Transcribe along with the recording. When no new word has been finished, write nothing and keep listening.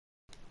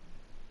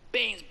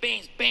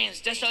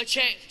Beans, that's a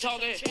check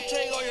talking.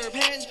 Take all your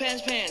pants,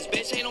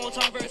 bitch, ain't no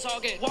time for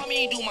talking. Want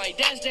me do my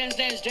dance,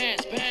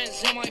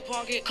 pants in my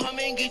pocket. Come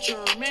and get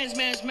your mans,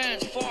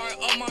 far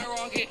up my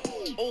rocket.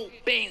 Oh,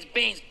 beans,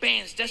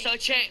 that's a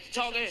check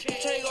talking.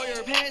 Take all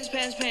your pants,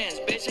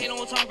 bitch, ain't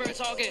no time for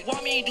talking.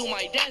 Want me do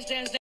my dance.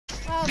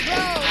 Oh, bro,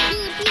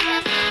 he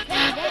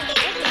has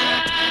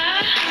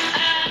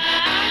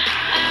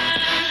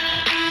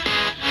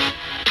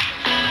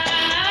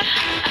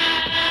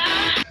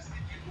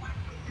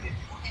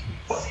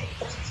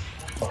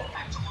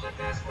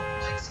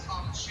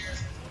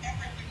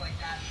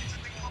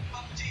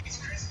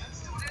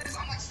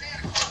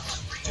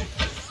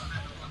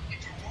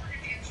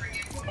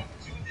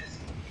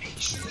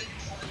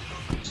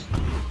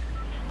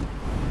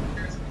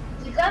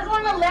You guys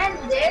want to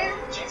land there?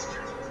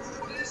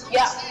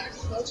 Yeah.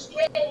 Let's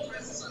get it.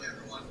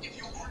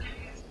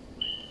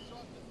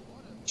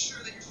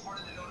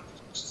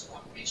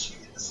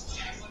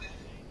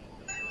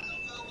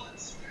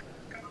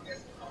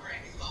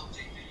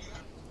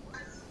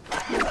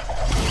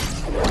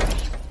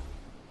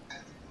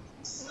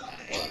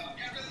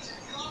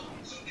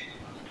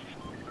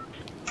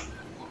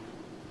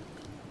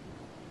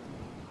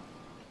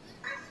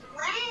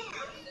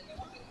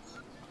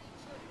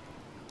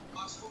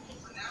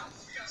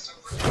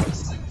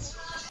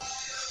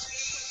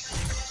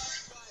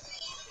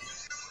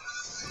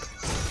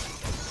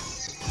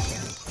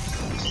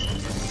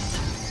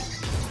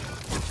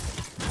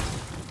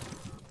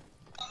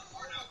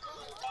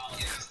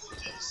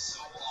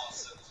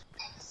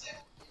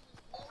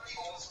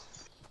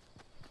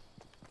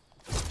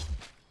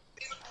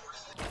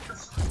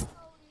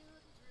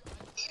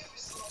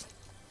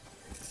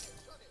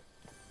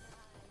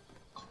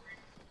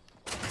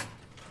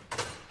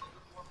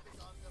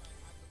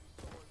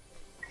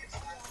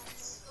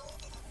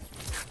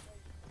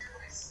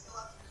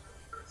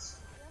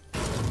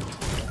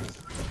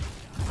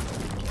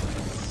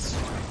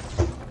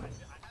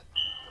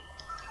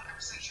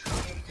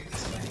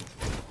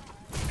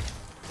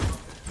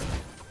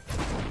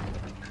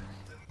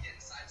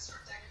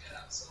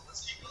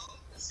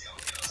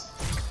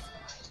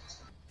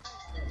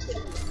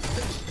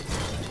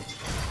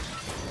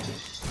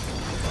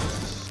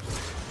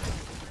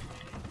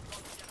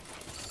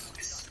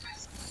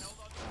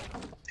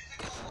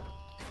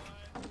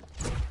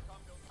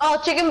 Oh,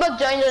 Chicken Buck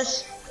joined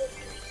us.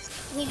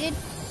 He did?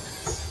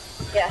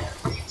 Yeah.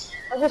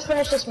 I just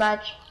finished this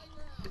match.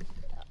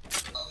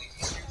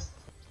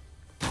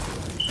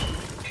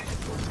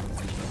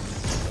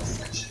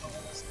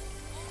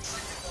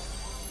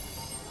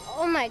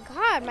 Oh my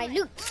god, my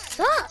loot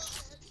sucks.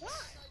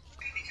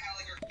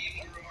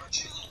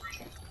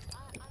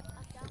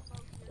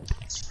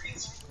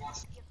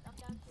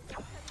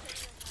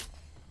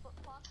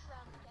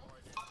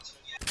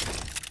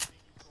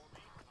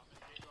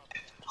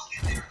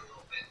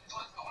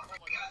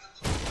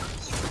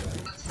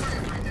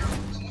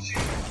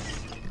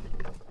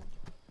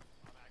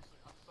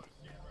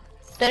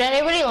 Did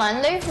anybody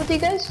land there with you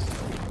guys?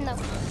 No.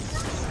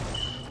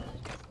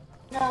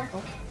 No.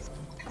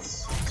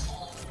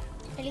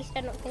 At least I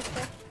don't think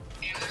so.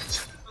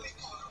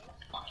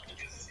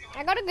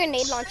 I got a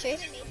grenade launcher.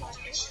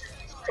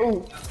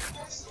 Ooh.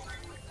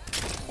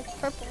 It's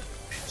purple.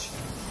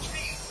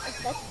 It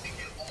does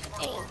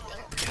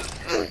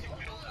anything.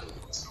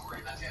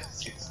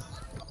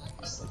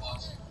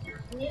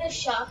 I need a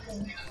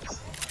shotgun.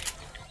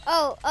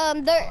 Oh,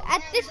 there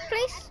at this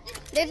place,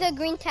 there's a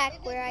green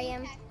tack where I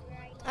am.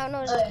 I don't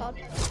know what it's called.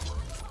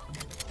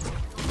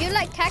 Do you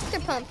like tacks or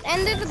pumps?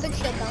 And there's a big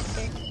shield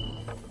downstairs.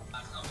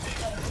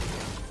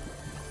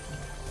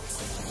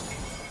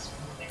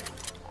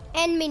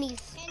 And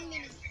minis.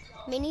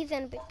 Minis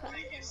and big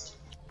pumps.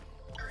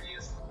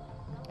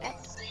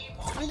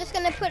 I'm just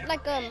gonna put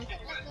like a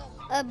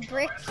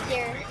brick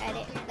stair at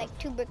it, like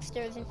 2 brick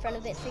stairs in front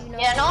of it, so you know.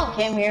 Yeah, no one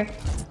came here.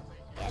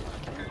 Yeah, no one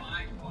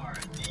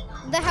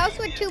came. The house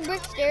with 2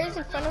 brick stairs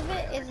in front of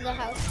it is the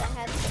house that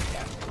has the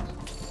stairs.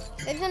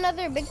 There's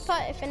another big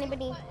pot if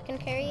anybody can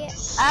carry it.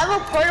 I have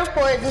a porta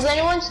fort. Does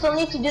anyone still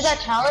need to do that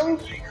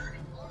challenge?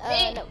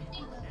 No.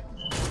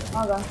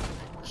 Okay.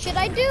 Should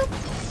I do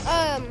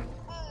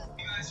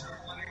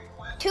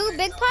 2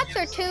 big pots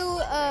or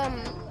 2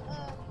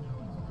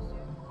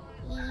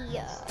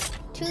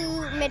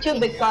 2 mid 2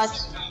 big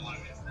pots.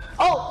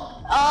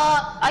 Oh,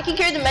 I can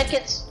carry the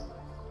medkits.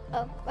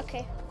 Oh,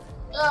 okay.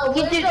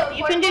 You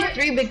can do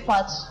 3 big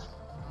pots.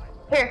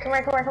 Here, come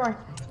here.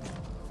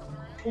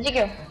 Where'd you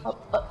go?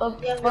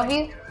 Above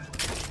you?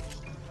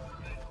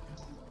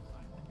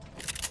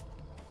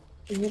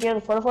 Did you get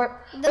the porta fort?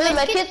 The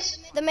medkits?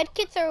 The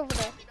medkits are over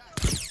there.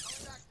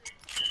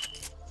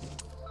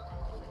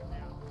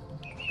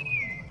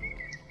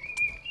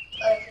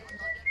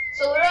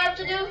 So what do I have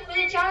to do for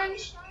the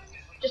challenge?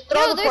 Just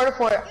throw the porta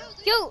fort.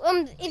 Yo,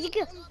 if you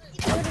could.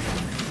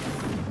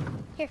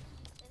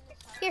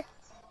 Here.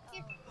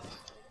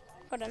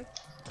 Hold on.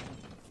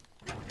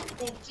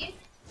 Thank you.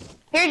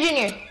 Here,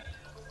 Junior.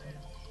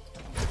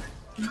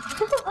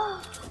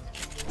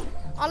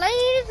 All I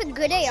need is a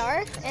good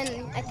AR, and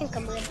I think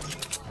I'm good.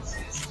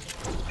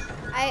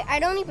 I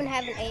don't even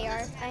have an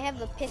AR. I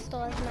have a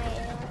pistol as my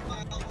AR.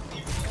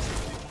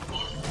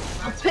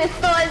 A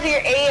pistol as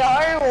your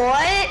AR?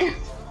 What?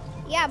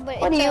 Yeah, but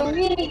What do you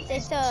mean?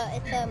 it's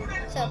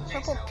a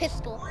purple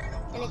pistol,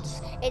 and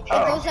it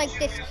Oh. goes like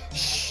this.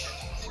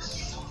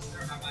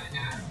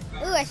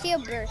 Ooh, I see a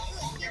burst.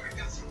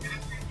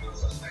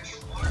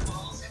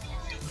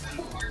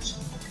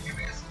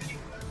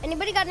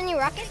 Anybody got any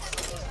rockets?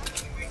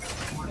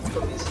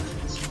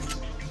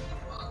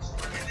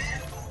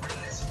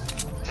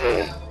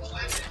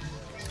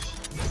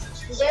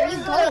 There's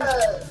you going?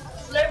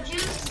 slurp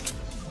juice.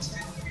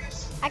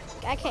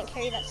 I can't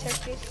carry that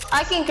surf juice.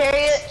 I can carry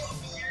it.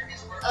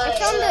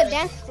 It's on the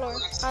dance floor,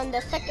 on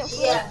the second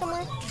floor Yeah.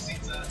 somewhere.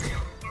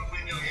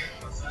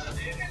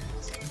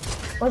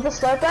 Where's the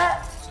slurp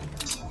at?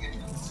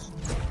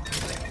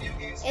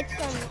 It's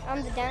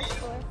on the dance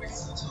floor.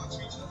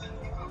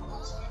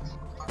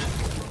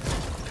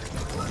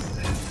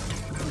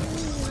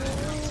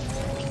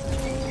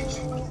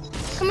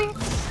 Come here.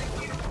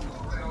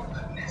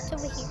 It's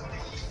over here.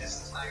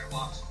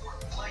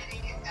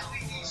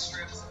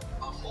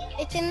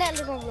 It's in that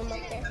little room up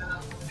there.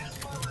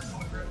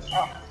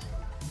 Oh.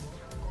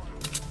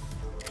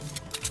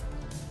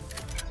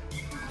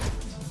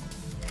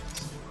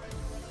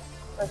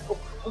 Let's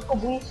go,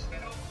 please.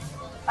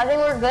 I think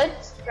we're good,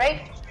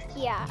 right?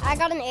 Yeah, I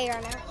got an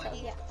AR now, so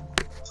yeah.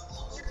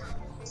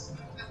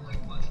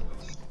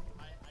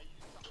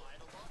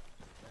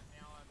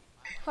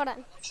 Hold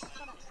on.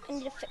 I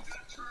need to fix it.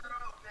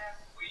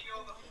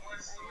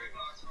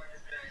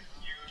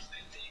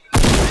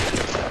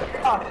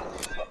 Oh.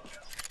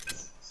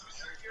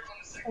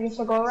 I guess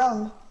I'll go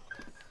around.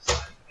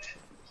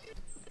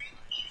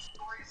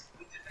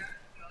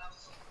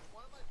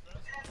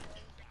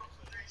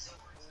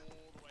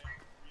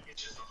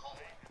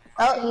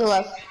 Oh, he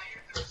left.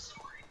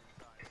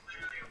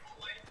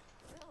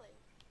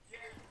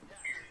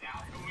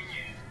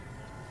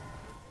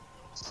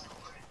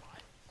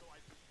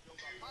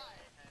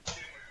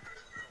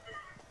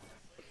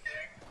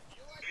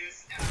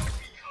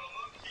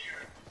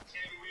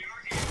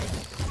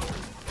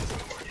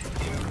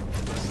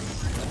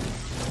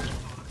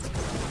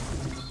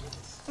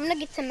 I'm gonna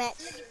get some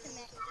mats.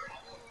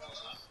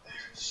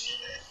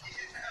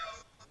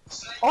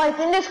 Oh, I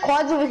think there's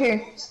quads over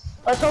here.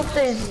 Let's hope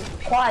there's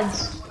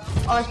quads.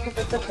 Oh, let's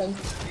put the thing.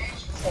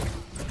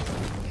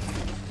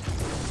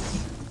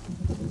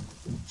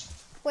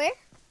 Where?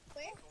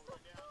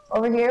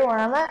 Over here, where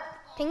I'm at?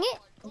 Ping it?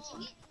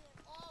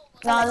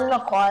 No, there's no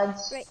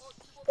quads. Right.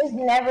 There's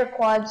never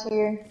quads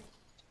here.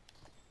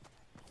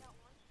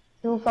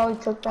 Who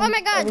probably took them? Oh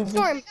my god,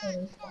 storm.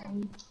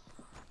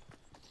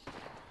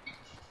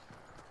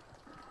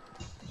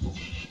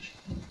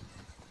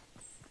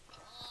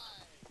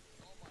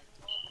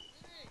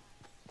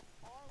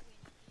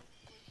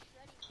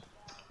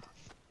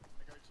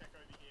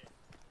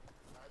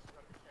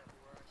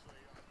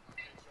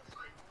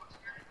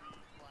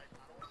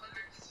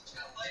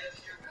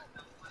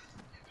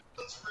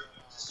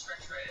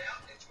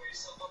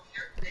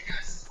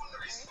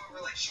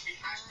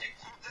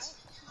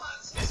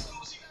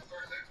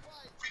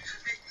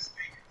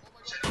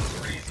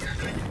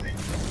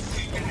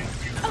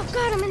 Oh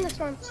god, I'm in the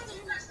storm.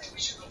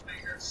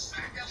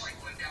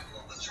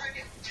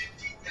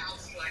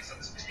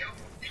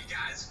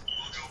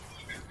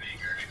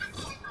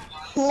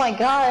 Oh my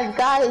god,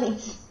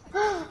 guys.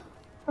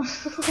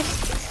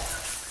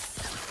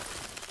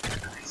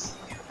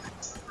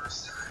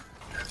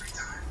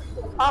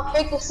 I'll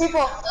fake these people.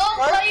 No,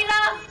 Karina!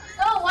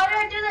 No, why did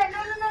I do that?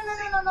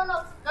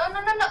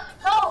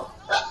 No.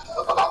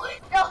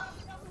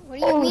 What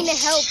do you mean to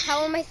help?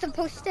 How am I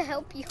supposed to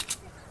help you?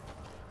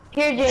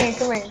 Here, Jane,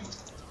 come here.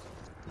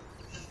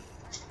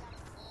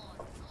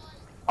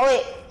 Oh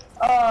wait,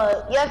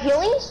 you have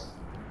healings?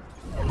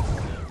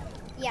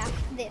 Yeah,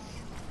 this.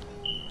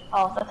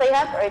 Oh, that's what you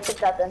have? Alright, take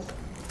that then.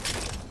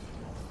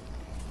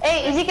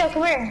 Hey, Ezekiel,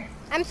 come here.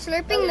 I'm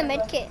slurping the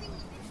med kit.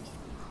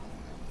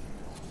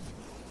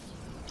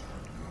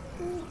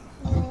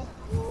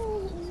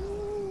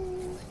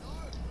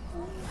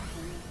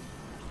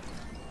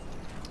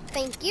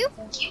 Thank you.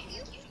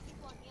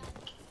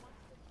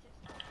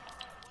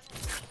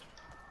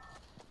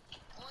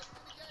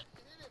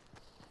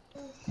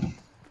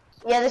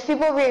 Yeah, there's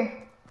people over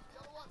here.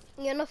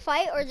 You wanna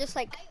fight or just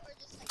like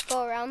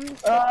go around the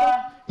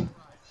circle?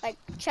 Like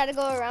try to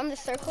go around the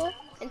circle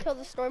until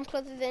the storm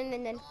closes in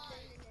and then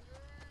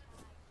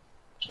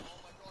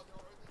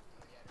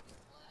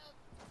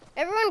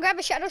everyone grab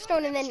a shadow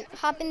stone and then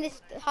hop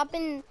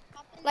in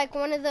like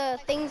one of the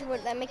things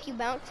that make you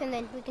bounce and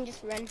then we can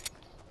just run.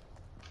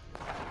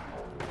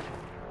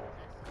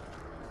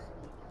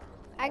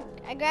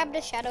 I grabbed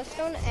a shadow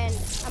stone and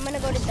I'm gonna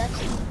go to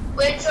Dusty.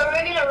 Wait, so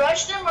we're gonna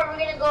rush them or we're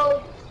gonna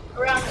go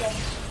around them?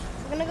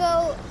 We're gonna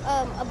go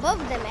above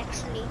them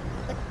actually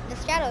with the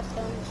shadow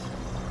stones.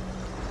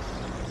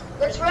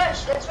 Let's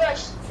rush.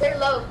 They're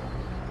low.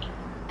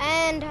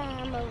 And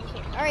I'm over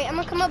here. Alright, I'm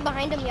gonna come up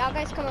behind them. Y'all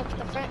guys come up to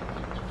the front.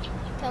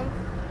 Tell him.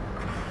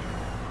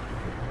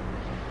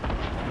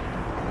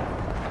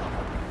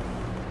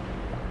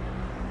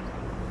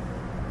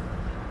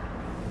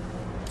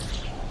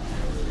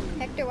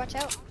 Hector, watch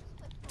out.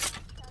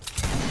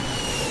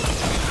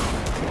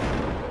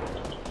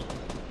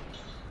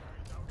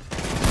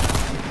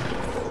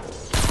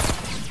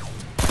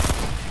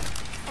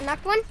 I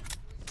knocked one.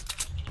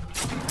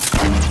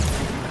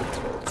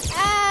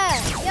 Ah!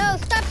 Yo,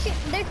 stop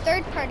shooting. They're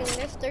third party.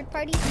 There's third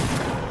parties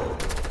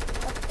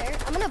up there.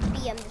 I'm gonna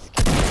BM this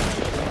kid.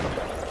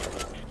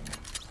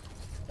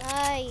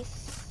 Nice.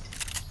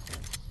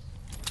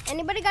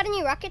 Anybody got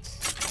any rockets?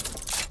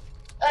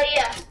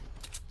 Yeah.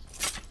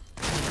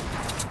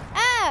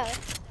 Ah!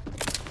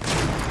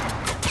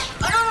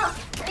 Oh, no.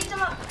 I need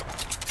some up.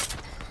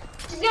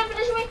 She's gonna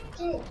finish me.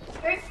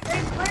 Where?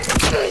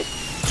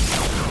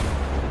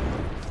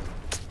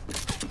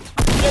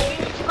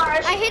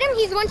 I hit him.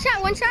 He's one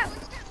shot.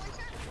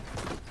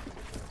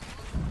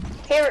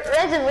 Here,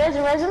 resin.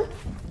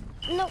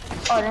 No.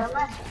 Oh, never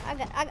mind.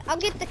 I'll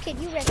get the kid.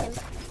 You res him.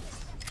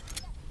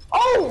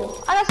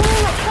 Oh, I got something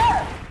in my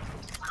trap.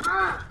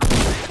 Ah.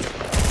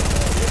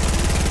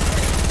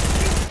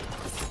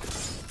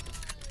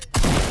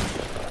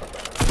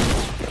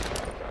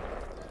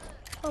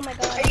 Oh my Are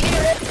god. you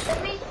gonna rescue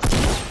me?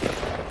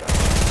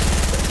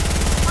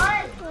 Oh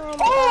my god.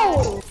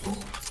 Oh,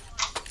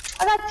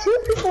 I got 2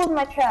 people in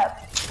my trap.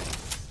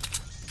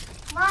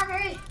 Come on,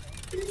 hurry.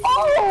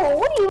 Oh,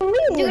 what do you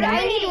mean? Dude,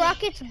 I need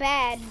rockets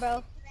bad,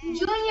 bro.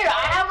 Junior,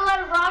 I have a lot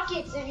of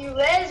rockets. If you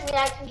res me,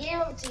 I can give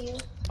them to you.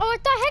 Oh, I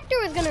thought Hector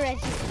was gonna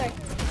res you. Sorry.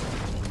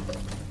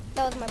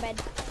 That was my bad.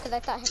 Because I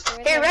thought Hector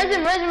was Here,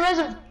 gonna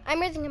resin.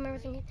 I'm resing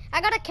him.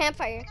 I got a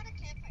campfire.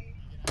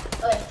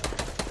 Okay.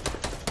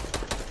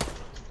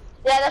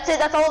 Yeah, that's it.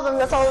 That's all of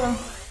them.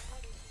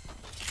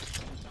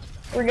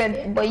 We're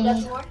good, boy. Got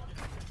some more?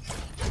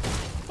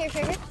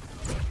 Here.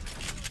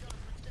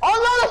 Oh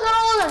no, that's not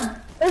all of them.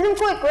 Where's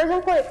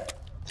him quick?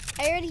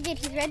 I already did.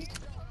 He's ready.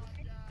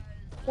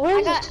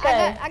 Where's this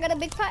guy? I got a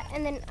big pot,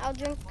 and then I'll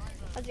drink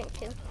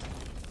too.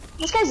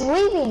 This guy's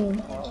leaving.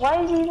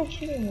 Why is he even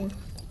shooting me?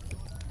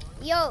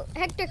 Yo,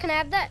 Hector, can I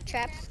have that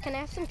traps? Can I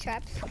have some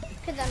traps?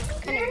 Because I'm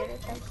kind of good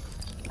with them.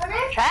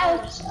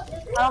 Traps?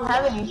 I don't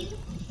have any.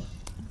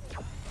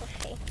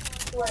 Okay.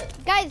 What?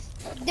 Guys,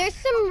 there's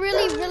some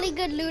really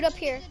good loot up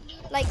here.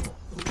 Like,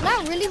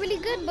 not really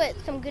good, but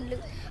some good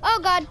loot. Oh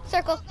god,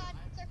 circle.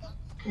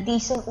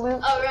 Decent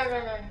loot. Oh,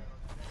 run.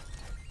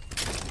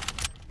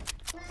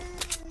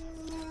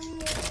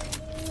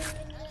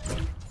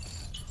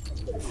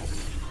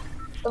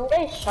 Some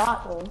guy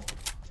shot me.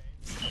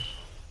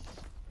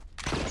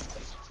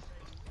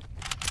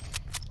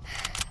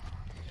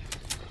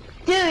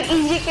 Dude,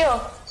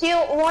 Ezekiel, so you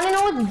wanna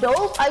know what's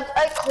dope?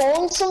 I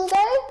cloned some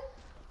guy.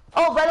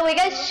 Oh, by the way,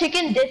 guys,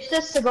 Chicken ditched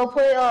us to go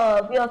play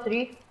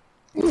BO3.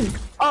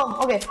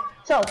 Okay,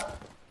 so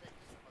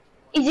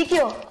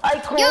Ezekiel, I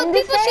cloned Yo,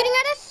 this people guy. shooting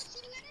at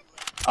us?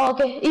 Oh,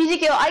 okay,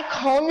 Ezekiel, I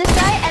cloned this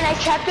guy and I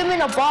trapped him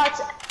in a box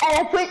and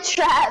I put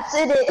traps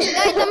in it.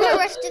 Guys, I'm gonna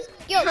rush this.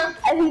 Yo,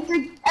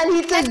 and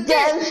he took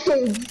damage.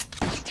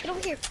 get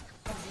over here.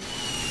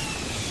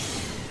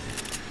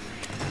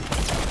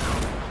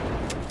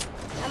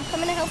 I'm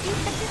coming to help you,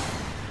 Hector.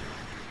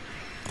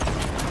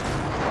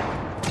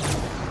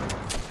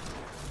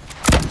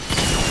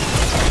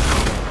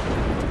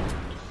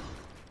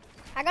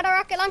 I got a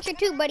rocket launcher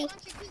too, buddy.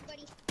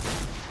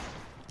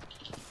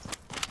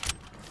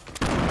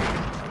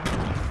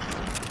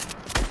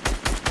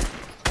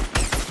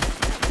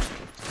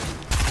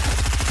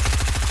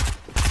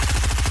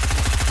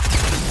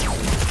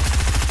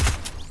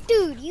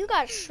 Dude, you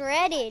got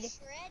shredded.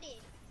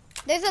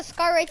 There's a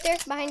scar right there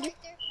behind you.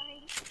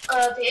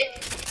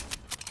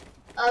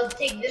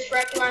 Take this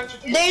rocket launcher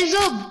too. There's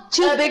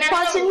two big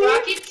pots in here.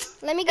 Rockets?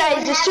 Let me get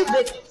one. Guys,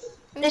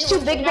 there's two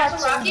big Can I have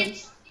pots some in here.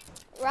 rockets?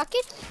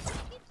 Rockets?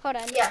 Hold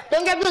on. Yeah.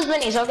 Don't grab those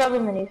minis, I'll grab the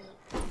minis.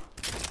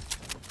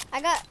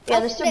 Yeah,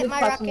 there's I'll two split big my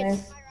pots in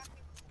rockets.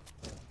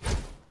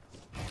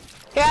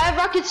 Yeah, I have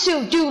rockets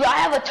too. Dude, I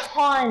have a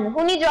ton.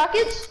 Who needs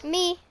rockets?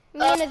 Me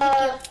and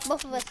Ezekiel,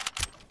 both of us.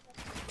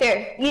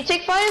 Here, you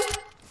take 5,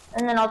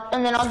 and then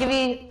I'll give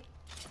you.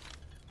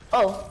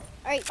 Oh.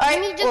 Alright,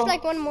 Alright, give me just cool.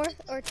 like 1 more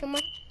or 2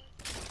 more.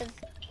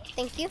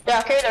 Thank you. Yeah,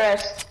 I'll carry the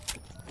rest.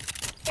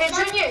 Here,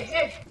 Junior,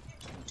 here.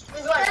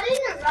 There's one. That is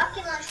a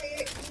rocket launcher.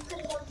 You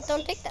could hold this.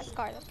 Don't take that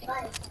scar though.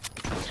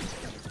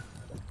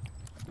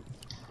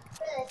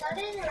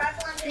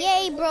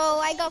 Yay, bro!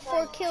 I got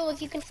 4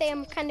 kills. You can say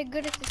I'm kind of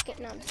good at this game.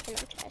 No, I'm just kidding.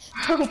 I'm trash.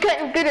 I'm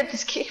kind of good at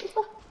this game.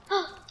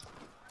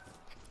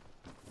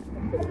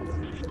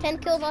 10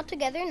 kills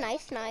altogether.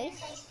 Nice.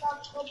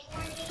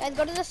 Guys,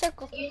 go to the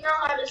circle. You know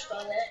how to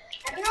spell it.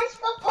 I know how to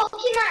spell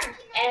Pokemon.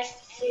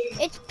 S-C.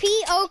 It's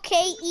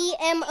Pokemon.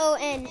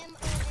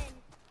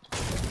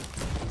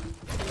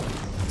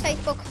 That's how you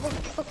spell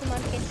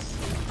Pokemon, kids.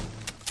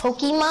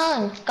 Pokemon,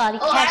 gotta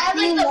Oh, I catch have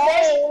me.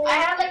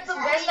 like the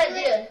best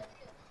idea.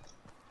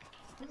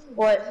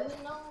 What?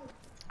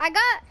 I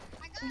got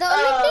The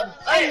only thing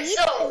I Alright, need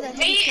so is a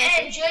me heavy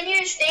sniper. and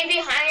Junior stay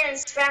behind and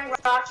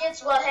spam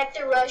rockets while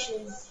Hector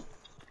rushes.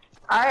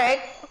 Alright.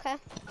 Okay.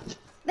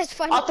 That's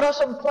fine. I'll throw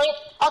some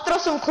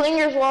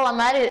clingers while I'm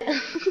at it.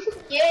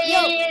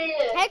 Yeah.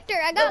 Hector,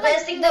 I got The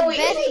best thing the that we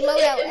best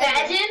loadout ever.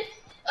 imagine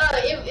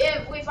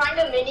if we find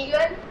a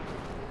minigun.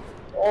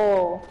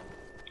 Oh.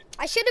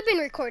 I should have been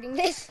recording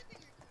this.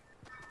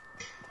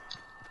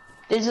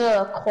 There's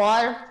a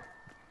quad.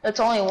 That's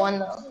only one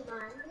though.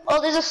 Oh,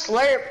 there's a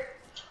slurp.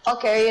 I'll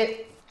carry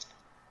it.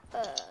 Or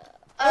is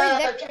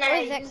that, Can I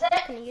use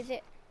that? Can I use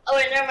it? Oh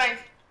wait, never mind.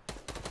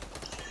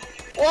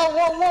 Whoa,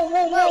 whoa, whoa,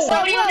 whoa, whoa.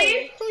 Somebody over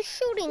here? Who's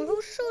shooting?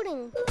 Who's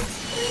shooting?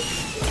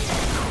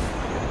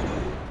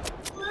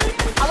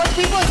 How much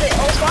people is it?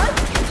 Oh, squad?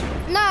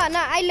 Nah,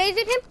 I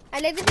lasered him.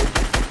 It's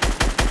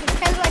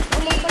kind of like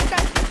almost one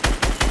shot.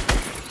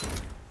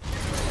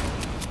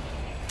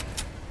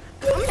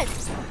 I'm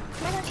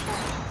gonna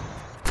shot.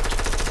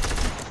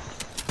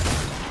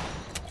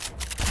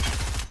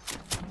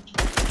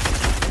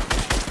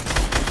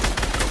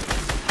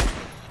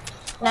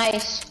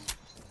 Nice.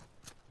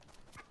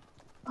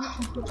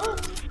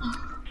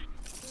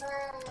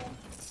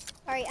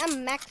 Alright,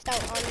 I'm maxed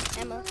out on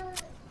ammo.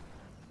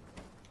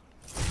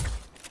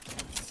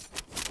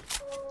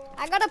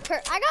 I got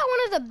one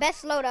of the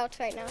best loadouts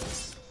right now.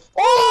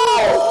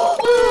 Oh!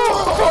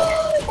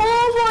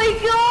 Oh my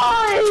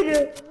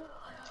god!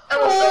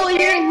 Oh,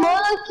 you're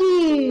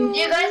lucky! Do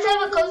you guys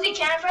have a cozy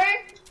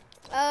campfire?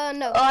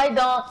 No. Oh, I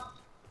don't.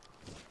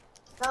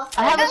 No.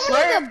 I have a got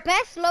one of slurp. the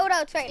best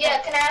loadouts right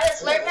Yeah, can I have a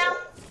slurp now?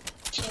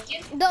 Thank you.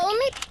 now.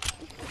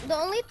 The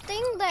only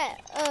thing that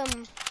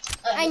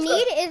I let's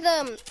need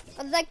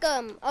is like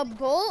a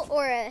bolt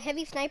or a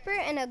heavy sniper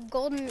and a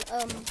golden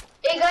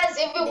Hey guys,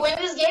 if we win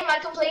this game, I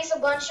can place a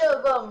bunch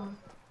of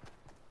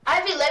I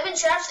have 11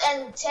 traps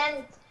and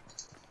 10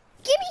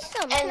 Give me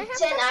some. Can I and have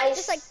 10 some? ice.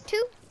 Just like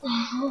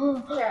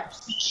 2.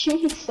 traps.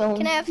 Give me some.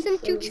 Can I have some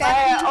 2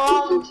 traps?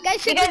 Alright,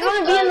 Guys, you guys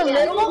want to be in the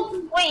middle?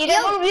 Wait, you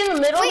guys want to be in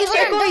the middle of Wait, the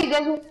hold on,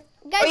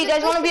 circle? Or you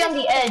guys let's go want to be for on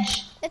this- the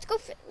edge? Let's go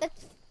for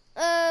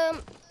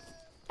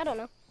I don't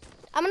know.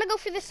 I'm gonna go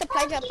for this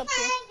supply drop up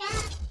here.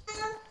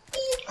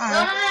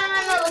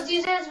 No, let's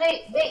use it as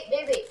bait.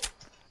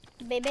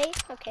 Baby,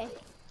 okay.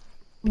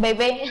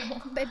 Baby.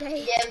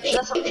 Baby. Yeah, bait.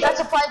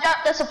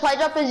 That supply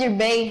drop is your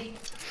bae.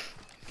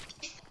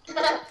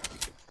 Stop.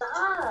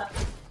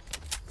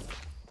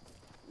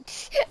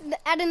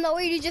 Out of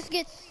nowhere, you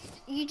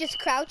just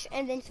crouch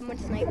and then someone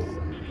snipes.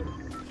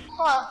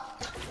 Huh.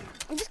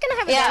 I'm just gonna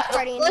have a Yeah, dance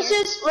party in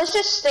here. let's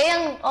just stay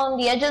on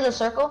the edge of the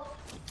circle.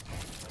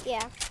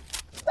 Yeah.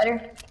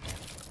 Better.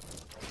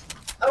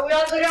 Are we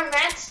all good on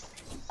mats?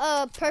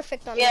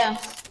 Perfect on Yeah.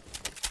 that.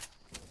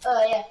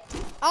 Yeah.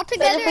 All Because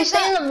together, if we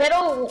stay in the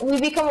middle, we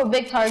become a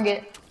big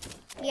target.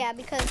 yeah,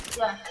 because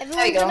Yeah.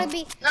 everyone's go. gonna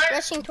be No.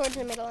 rushing towards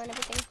the middle and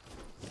everything.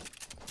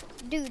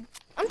 Dude,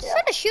 I'm just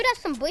trying to shoot at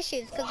some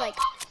bushes, cause like,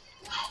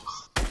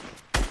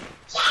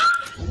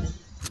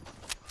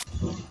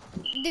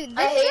 dude,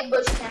 I this hate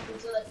bush camping.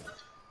 So like,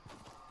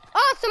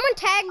 oh, someone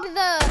tagged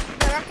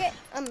the rocket,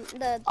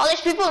 Oh,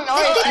 there's people in the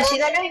orange. You people see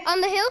that guy?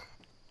 on the hill.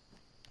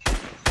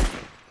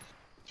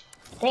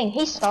 Dang,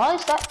 he saw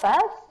us that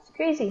fast? It's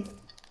crazy.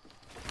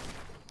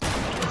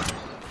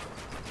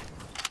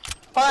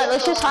 Alright,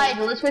 let's just hide.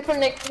 Let's wait for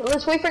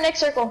next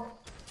circle.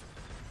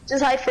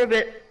 Just hide for a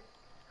bit.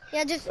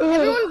 Yeah, just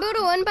everyone build a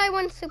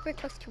 1x1 super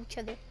close to each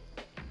other.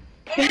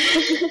 did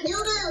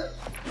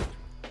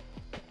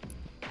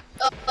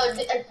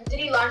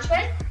he launch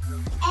pad?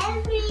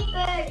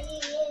 Everybody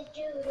is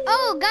doodle.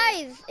 Oh,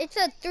 guys, it's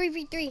a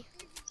 3v3.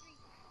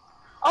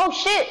 Oh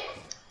shit!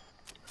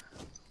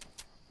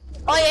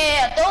 Oh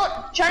yeah.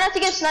 Don't try not to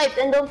get sniped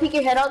and don't peek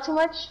your head out too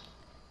much.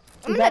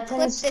 I'm That gonna clip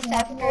tends this to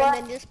happen after a lot.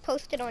 and then just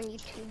post it on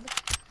YouTube.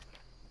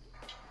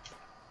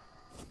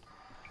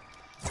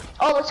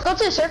 Oh, let's go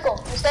to the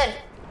circle instead.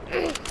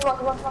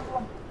 Come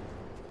on.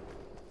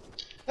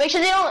 Make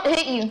sure they don't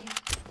hit you.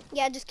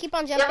 Yeah, just keep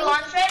on You have a jumping.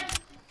 launch pad?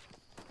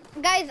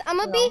 Guys, I'm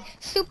gonna be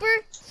super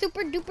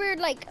duper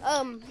like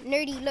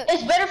nerdy. Look.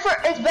 It's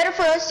better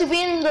for us to be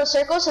in the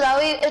circle so that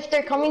way if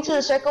they're coming to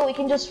the circle we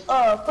can just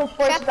push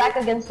force Trap back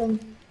against them.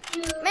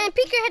 Man,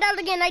 peek your head out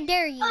again, I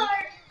dare you.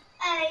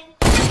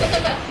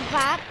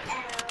 Pop.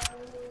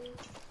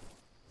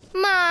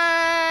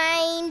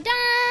 Mine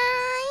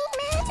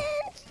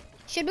diamonds.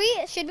 Should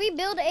we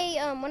build a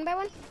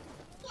 1x1?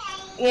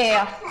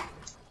 Yeah.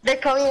 They're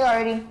coming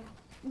already.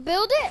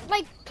 Build it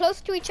like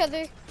close to each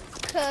other,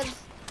 cause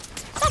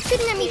stop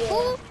shooting at me,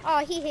 fool. Oh,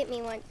 he hit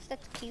me once.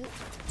 That's cute.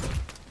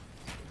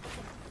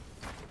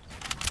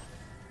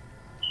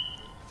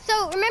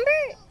 So remember,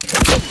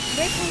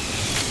 breaking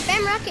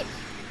spam rocket.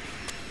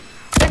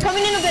 They're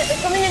coming in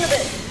a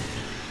bit.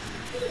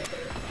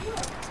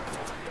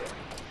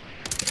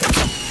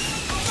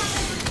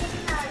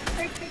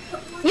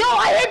 Yo,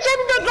 I hit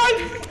them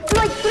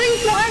like 3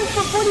 times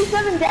for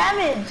 47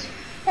 damage.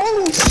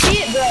 Holy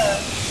shit, bro.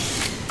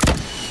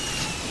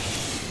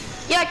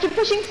 Yeah, keep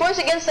pushing force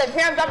against them.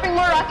 Here, I'm dropping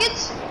more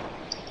rockets.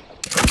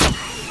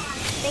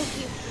 Thank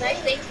you. Nice,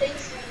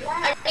 thanks.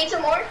 I need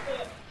some more.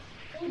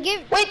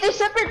 Wait, they're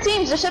separate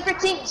teams. They're separate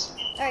teams.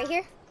 All right,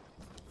 here.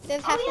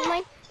 There's half of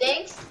mine.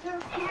 Thanks. Your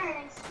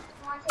parents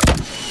wanted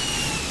to.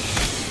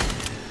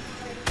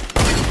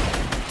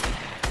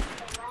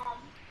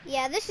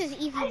 Yeah, this is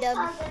easy I dub.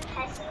 saw them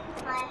passing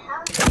my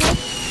house.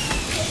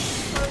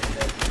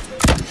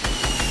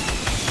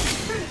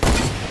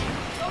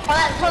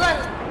 Hold on.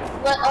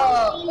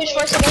 Who's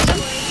first against them?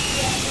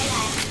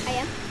 I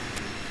am.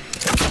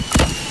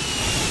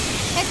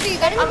 Hector, you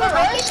got any I'm more gonna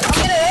rockets? rush. I'm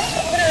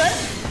gonna run.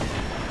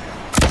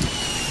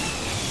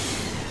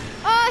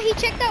 Oh, he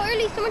checked out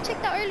early. Someone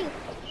checked out early.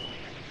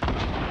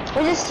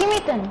 Where's his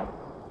teammate then?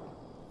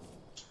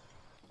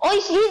 Oh,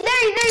 he's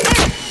there.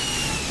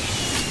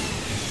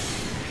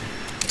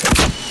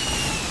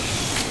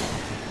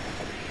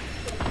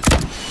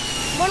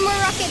 One more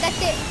rocket,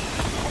 that's it.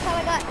 That's all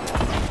I got.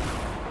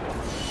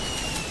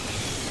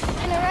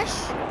 In a rush.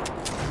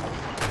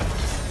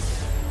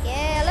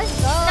 Yeah, let's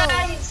go.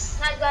 Nice,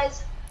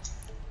 guys.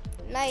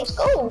 Nice. Let's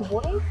go,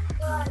 boy.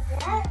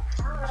 That